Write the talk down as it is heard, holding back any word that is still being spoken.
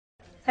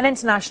An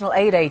international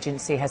aid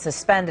agency has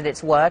suspended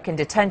its work in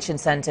detention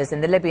centres in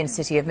the Libyan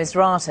city of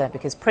Misrata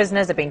because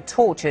prisoners are being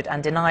tortured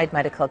and denied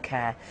medical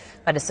care.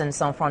 Médecins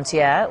Sans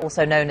Frontières,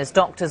 also known as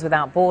Doctors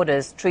Without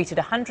Borders, treated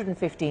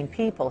 115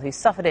 people who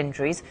suffered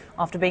injuries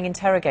after being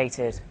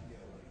interrogated.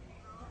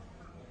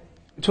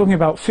 We're talking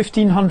about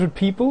 1,500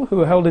 people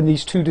who are held in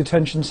these two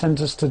detention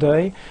centres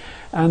today,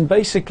 and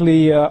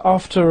basically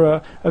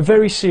after a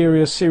very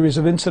serious series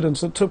of incidents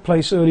that took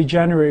place early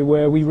January,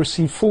 where we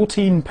received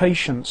 14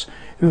 patients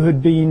who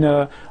had been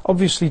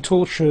obviously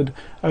tortured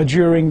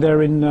during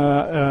their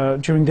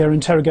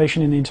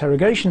interrogation in the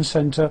interrogation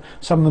centre.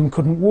 Some of them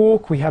couldn't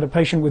walk. We had a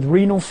patient with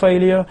renal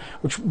failure,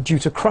 due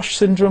to crush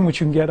syndrome, which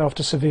you can get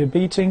after severe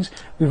beatings.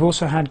 We've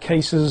also had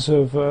cases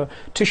of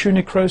tissue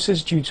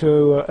necrosis due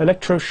to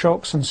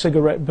electroshocks and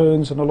cigarette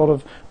burns, and a lot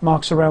of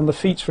marks around the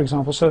feet, for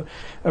example. So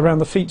around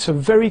the feet, so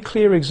very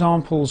clear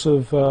examples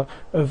of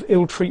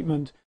ill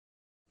treatment.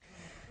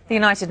 The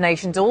United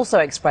Nations also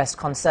expressed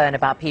concern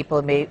about people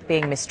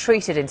being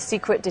mistreated in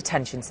secret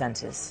detention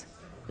centres.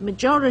 The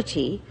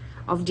majority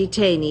of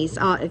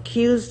detainees are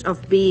accused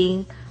of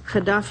being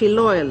Gaddafi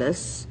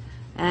loyalists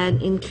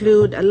and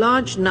include a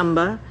large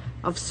number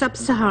of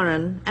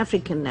sub-Saharan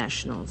African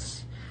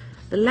nationals.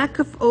 The lack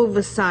of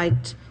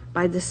oversight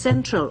by the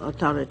central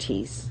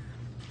authorities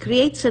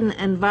creates an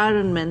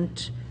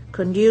environment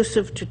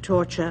conducive to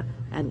torture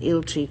and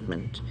ill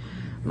treatment.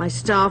 My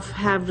staff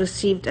have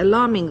received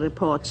alarming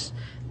reports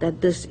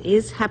that this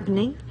is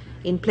happening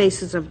in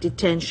places of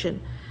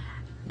detention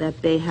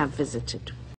that they have visited.